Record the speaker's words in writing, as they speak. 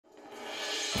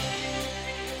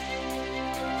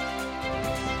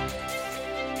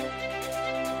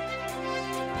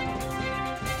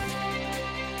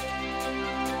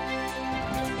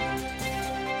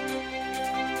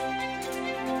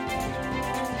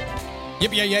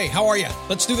Yippee yay! How are you?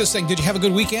 Let's do this thing. Did you have a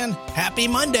good weekend? Happy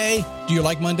Monday! Do you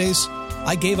like Mondays?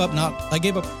 I gave up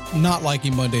not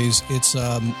liking Mondays. It's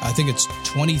I think it's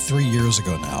 23 years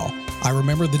ago now. I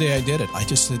remember the day I did it. I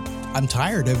just said I'm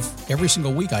tired of every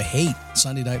single week. I hate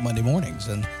Sunday night, Monday mornings,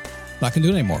 and I'm not gonna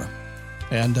do it anymore.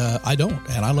 And I don't.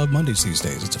 And I love Mondays these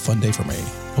days. It's a fun day for me.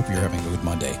 Hope you're having a good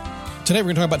Monday. Today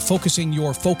we're going to talk about focusing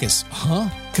your focus.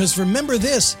 Because remember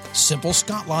this, simple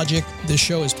Scott logic. This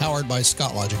show is powered by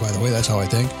Scott logic, by the way. That's how I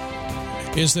think.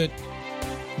 Is that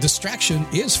distraction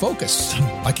is focus.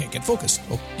 I can't get focused.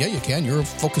 Oh, yeah, you can. You're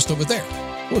focused over there.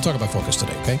 We'll talk about focus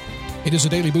today, okay? It is a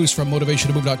daily boost from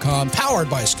motivationtomove.com, powered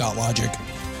by Scott logic.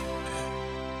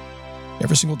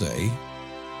 Every single day,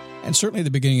 and certainly at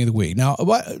the beginning of the week. Now,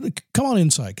 come on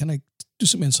inside. Can I do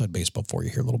some inside baseball for you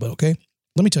here a little bit, okay?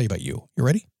 Let me tell you about you. You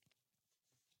ready?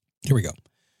 Here we go.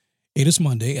 It is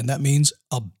Monday, and that means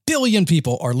 1 billion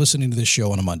people are listening to this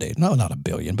show on a Monday. No, not 1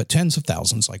 billion, but tens of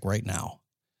thousands like right now.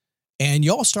 And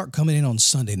y'all start coming in on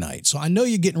Sunday night. So I know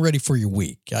you're getting ready for your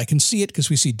week. I can see it because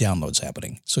we see downloads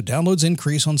happening. So downloads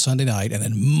increase on Sunday night, and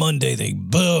then Monday,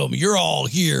 boom, you're all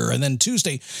here. And then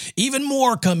Tuesday, even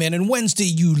more come in. And Wednesday,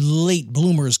 you late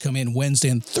bloomers come in Wednesday.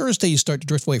 And Thursday, you start to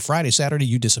drift away. Friday, Saturday,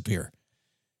 you disappear.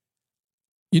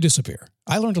 You disappear.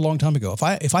 I learned a long time ago,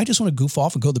 if I just want to goof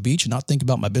off and go to the beach and not think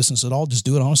about my business at all, just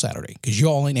do it on a Saturday because you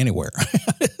all ain't anywhere.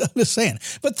 I'm just saying.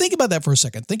 But think about that for a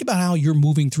second. Think about how you're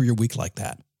moving through your week like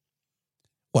that.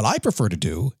 What I prefer to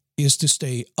do is to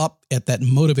stay up at that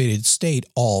motivated state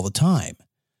all the time.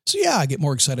 So yeah, I get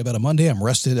more excited about a Monday. I'm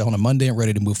rested on a Monday. I'm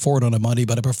ready to move forward on a Monday,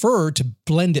 but I prefer to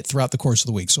blend it throughout the course of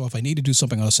the week. So if I need to do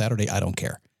something on a Saturday, I don't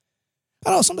care. I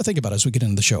don't know, something to think about as we get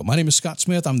into the show. My name is Scott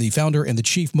Smith. I'm the founder and the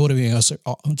chief motivating us.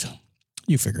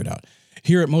 You figure it out.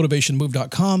 Here at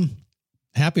motivationtomove.com.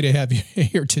 Happy to have you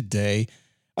here today.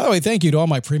 By the way, thank you to all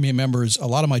my premium members. A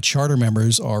lot of my charter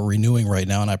members are renewing right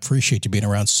now, and I appreciate you being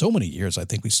around so many years. I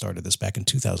think we started this back in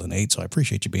 2008, so I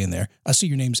appreciate you being there. I see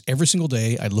your names every single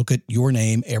day. I look at your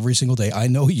name every single day. I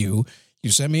know you.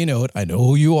 You send me a note. I know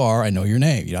who you are. I know your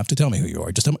name. You don't have to tell me who you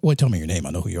are. Just tell me your name.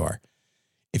 I know who you are.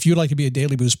 If you'd like to be a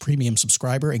Daily Boost Premium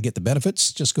subscriber and get the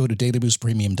benefits, just go to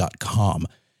dailyboostpremium.com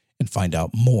and find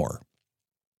out more.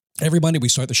 Every Monday, we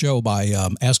start the show by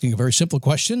asking a very simple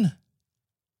question.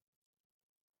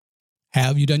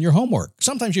 Have you done your homework?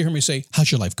 Sometimes you hear me say,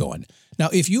 how's your life going? Now,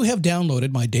 if you have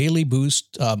downloaded my Daily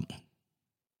Boost,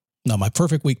 my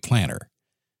Perfect Week Planner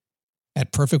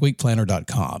at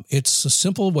perfectweekplanner.com, it's a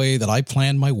simple way that I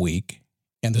plan my week.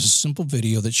 And there's a simple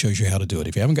video that shows you how to do it.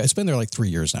 If you haven't got, it's been there like 3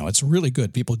 years now. It's really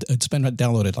good. It's been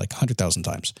downloaded like 100,000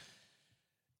 times.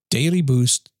 Daily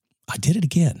Boost. I did it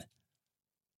again.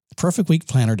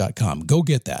 Perfectweekplanner.com. Go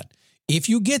get that. If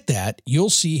you get that,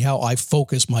 you'll see how I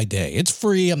focus my day. It's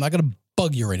free. I'm not going to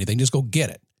bug you or anything. Just go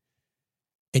get it.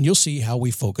 And you'll see how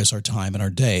we focus our time and our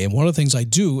day. And one of the things I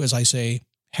do is I say,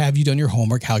 have you done your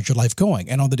homework? How's your life going?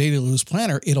 And on the Daily Boost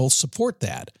Planner, it'll support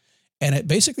that. And it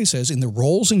basically says in the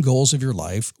roles and goals of your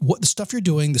life, what the stuff you're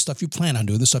doing, the stuff you plan on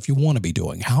doing, the stuff you want to be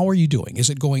doing. How are you doing?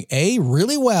 Is it going A,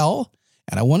 really well,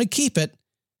 and I want to keep it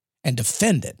and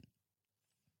defend it?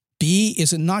 B,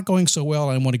 is it not going so well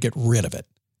and I want to get rid of it?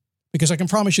 Because I can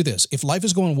promise you this, if life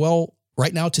is going well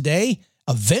right now today,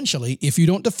 eventually, if you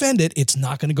don't defend it, it's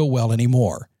not going to go well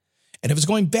anymore. And if it's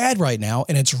going bad right now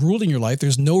and it's ruling your life,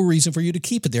 there's no reason for you to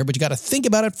keep it there, but you got to think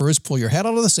about it first, pull your head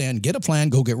out of the sand, get a plan,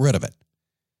 go get rid of it.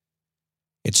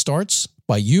 It starts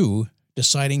by you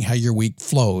deciding how your week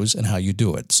flows and how you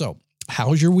do it. So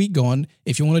how's your week going?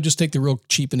 If you want to just take the real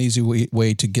cheap and easy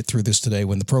way to get through this today,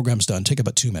 when the program's done, take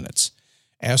about 2 minutes.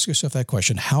 Ask yourself that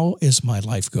question. How is my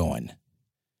life going?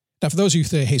 Now, for those of you who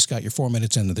say, hey, Scott, you're 4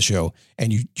 minutes into the show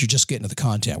and you're just getting to the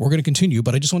content, we're going to continue,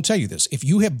 but I just want to tell you this. If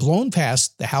you have blown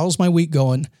past the how's my week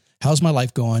going, how's my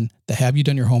life going, the have you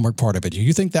done your homework part of it, do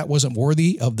you think that wasn't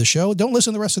worthy of the show? Don't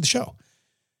listen to the rest of the show.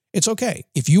 It's okay.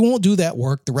 If you won't do that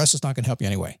work, the rest is not going to help you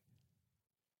anyway.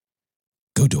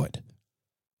 Go do it.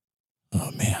 Oh,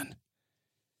 man.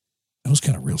 That was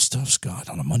kind of real stuff, Scott.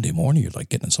 On a Monday morning, you're like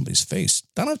getting in somebody's face.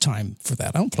 I don't have time for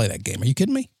that. I don't play that game. Are you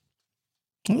kidding me?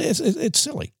 It's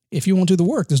silly. If you won't do the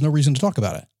work, there's no reason to talk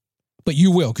about it. But you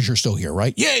will because you're still here,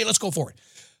 right? Yay, let's go for it.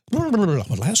 Well,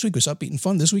 last week was upbeat and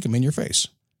fun. This week, I'm in your face.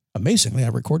 Amazingly, I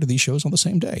recorded these shows on the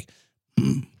same day.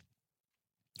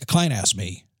 A client asked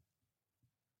me,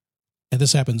 and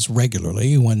this happens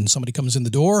regularly when somebody comes in the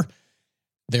door,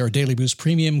 they're a Daily Boost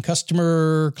Premium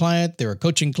customer client, they're a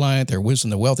coaching client, they're a Wisdom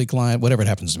the Wealthy client, whatever it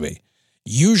happens to be.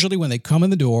 Usually when they come in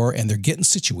the door and they're getting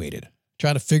situated,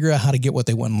 trying to figure out how to get what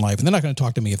they want in life, and they're not going to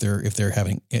talk to me if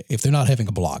they're not having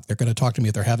a block. They're going to talk to me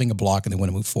if they're having a block and they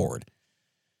want to move forward.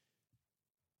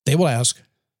 They will ask,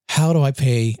 how do I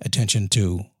pay attention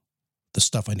to the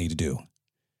stuff I need to do?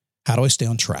 How do I stay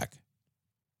on track?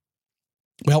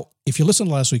 Well, if you listen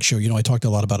to last week's show, you know I talked a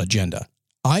lot about agenda.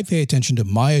 I pay attention to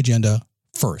my agenda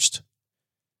first.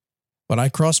 When I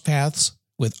cross paths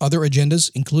with other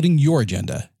agendas, including your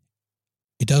agenda,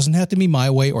 it doesn't have to be my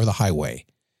way or the highway.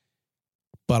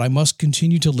 But I must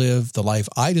continue to live the life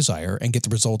I desire and get the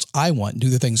results I want and do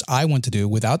the things I want to do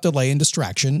without delay and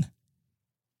distraction.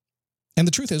 And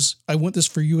the truth is, I want this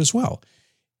for you as well.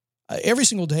 Every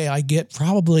single day I get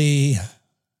probably,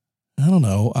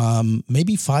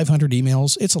 maybe 500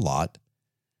 emails. It's a lot.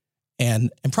 And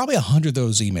probably 100 of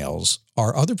those emails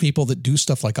are other people that do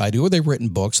stuff like I do, or they've written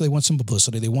books. They want some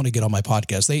publicity. They want to get on my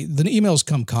podcast. The emails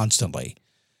come constantly.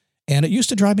 And it used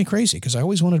to drive me crazy because I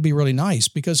always wanted to be really nice.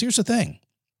 Because here's the thing.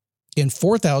 In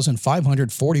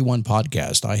 4,541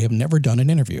 podcasts, I have never done an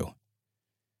interview.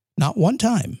 Not one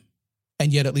time.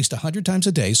 And yet at least 100 times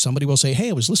a day, somebody will say, hey,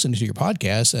 I was listening to your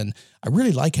podcast and I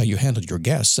really like how you handled your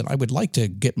guests. And I would like to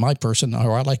get my person,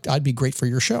 or I'd be great for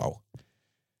your show.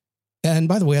 And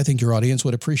by the way, I think your audience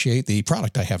would appreciate the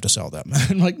product I have to sell them.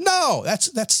 I'm like, no,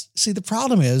 see, the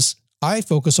problem is I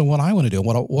focus on what I want to do.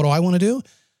 What do I want to do?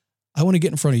 I want to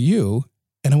get in front of you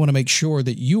and I want to make sure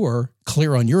that you are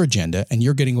clear on your agenda and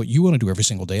you're getting what you want to do every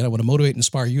single day. And I want to motivate and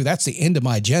inspire you. That's the end of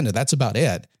my agenda. That's about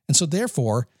it. And so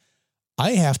therefore,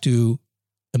 I have to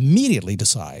immediately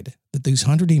decide that these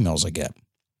 100 emails I get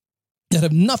that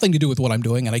have nothing to do with what I'm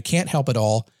doing and I can't help it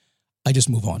all, I just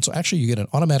move on. So actually you get an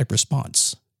automatic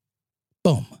response.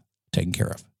 Boom, taken care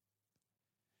of.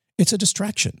 It's a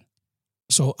distraction.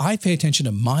 So I pay attention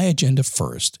to my agenda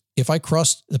first. If I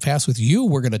cross the path with you,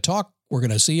 we're going to talk. We're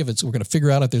going to see we're going to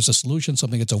figure out if there's a solution,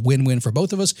 something that's a win-win for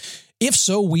both of us. If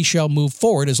so, we shall move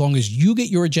forward as long as you get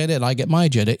your agenda and I get my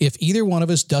agenda. If either one of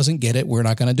us doesn't get it, we're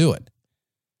not going to do it.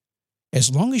 As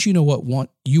long as you know what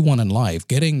you want in life,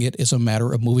 getting it is a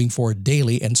matter of moving forward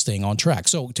daily and staying on track.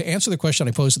 So to answer the question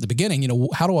I posed at the beginning,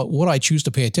 what do I choose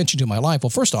to pay attention to in my life? Well,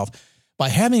 first off, by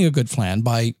having a good plan,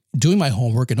 by doing my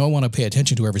homework and knowing what I pay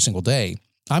attention to every single day,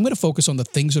 I'm going to focus on the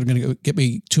things that are going to get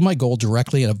me to my goal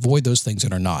directly and avoid those things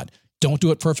that are not. Don't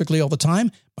do it perfectly all the time,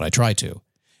 but I try to.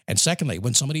 And secondly,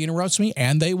 when somebody interrupts me,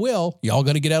 and they will, y'all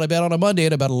going to get out of bed on a Monday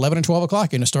at about 11 or 12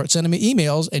 o'clock. You're going to start sending me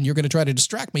emails, and you're going to try to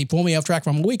distract me, pull me off track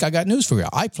from a week. I got news for you.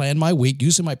 I planned my week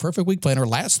using my perfect week planner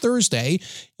last Thursday.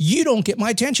 You don't get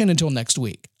my attention until next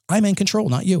week. I'm in control,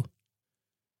 not you.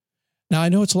 Now, I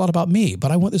know it's a lot about me,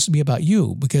 but I want this to be about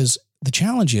you because the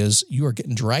challenge is you are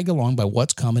getting dragged along by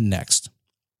what's coming next.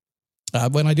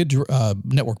 When I did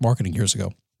network marketing years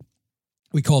ago,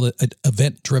 we called it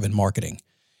event-driven marketing.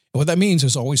 And what that means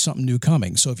is always something new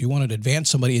coming. So if you wanted to advance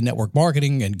somebody in network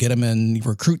marketing and get them in,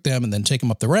 recruit them, and then take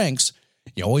them up the ranks,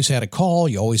 you always had a call,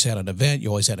 you always had an event, you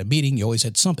always had a meeting, you always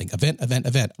had something.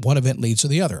 Event. One event leads to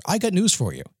the other. I got news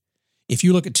for you. If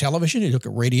you look at television, you look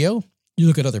at radio, you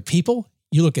look at other people,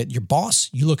 you look at your boss,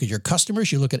 you look at your customers,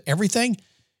 you look at everything,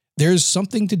 there's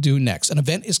something to do next. An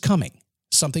event is coming.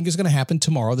 Something is going to happen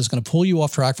tomorrow that's going to pull you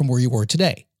off track from where you were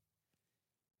today.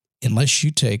 Unless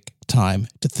you take time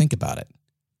to think about it.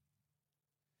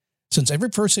 Since every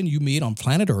person you meet on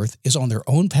planet Earth is on their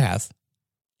own path,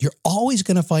 you're always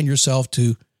going to find yourself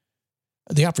to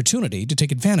the opportunity to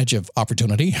take advantage of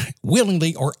opportunity.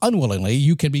 Willingly or unwillingly,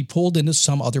 you can be pulled into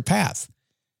some other path.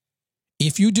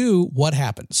 If you do, what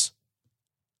happens?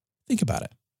 Think about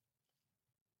it.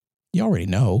 You already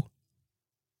know.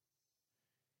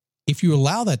 If you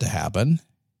allow that to happen,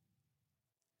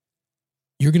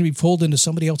 you're going to be pulled into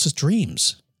somebody else's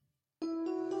dreams.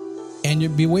 And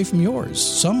you'll be away from yours.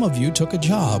 Some of you took a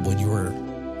job when you were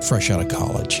fresh out of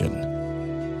college, and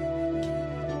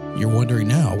you're wondering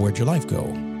now, where'd your life go?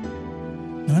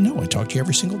 I know, I talk to you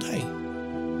every single day.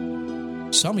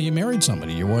 Some of you married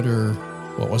somebody. You wonder,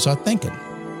 what was I thinking?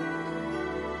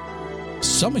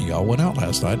 Some of y'all went out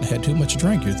last night and had too much to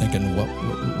drink. You're thinking,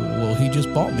 well, he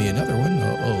just bought me another one.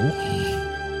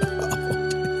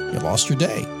 You lost your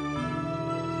day.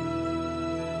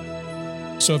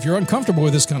 So if you're uncomfortable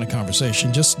with this kind of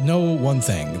conversation, just know one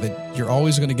thing, that you're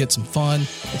always going to get some fun.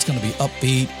 It's going to be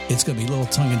upbeat. It's going to be a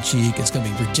little tongue-in-cheek. It's going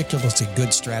to be ridiculously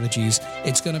good strategies.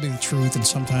 It's going to be the truth, and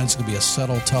sometimes it's going to be a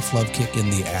subtle, tough love kick in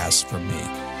the ass from me.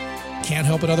 Can't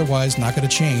help it otherwise. Not going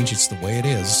to change. It's the way it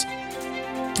is.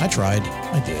 I tried.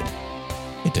 I did.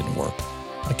 It didn't work.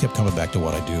 I kept coming back to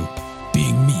what I do.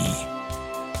 Being me.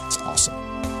 It's awesome.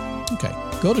 Okay.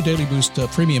 Go to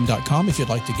dailyboostpremium.com if you'd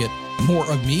like to get more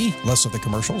of me, less of the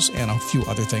commercials, and a few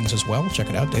other things as well. Check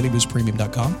it out,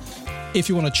 dailyboostpremium.com. If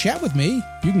you want to chat with me,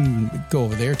 you can go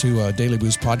over there to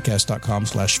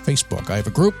dailyboostpodcast.com/Facebook. I have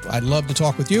a group. I'd love to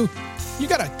talk with you. You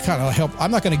got to kind of help. I'm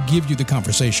not going to give you the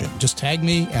conversation. Just tag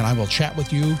me and I will chat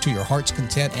with you to your heart's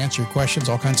content, answer your questions,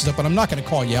 all kinds of stuff. But I'm not going to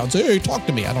call you out and say, hey, talk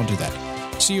to me. I don't do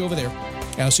that. See you over there.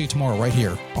 And I'll see you tomorrow right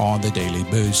here on the Daily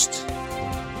Boost.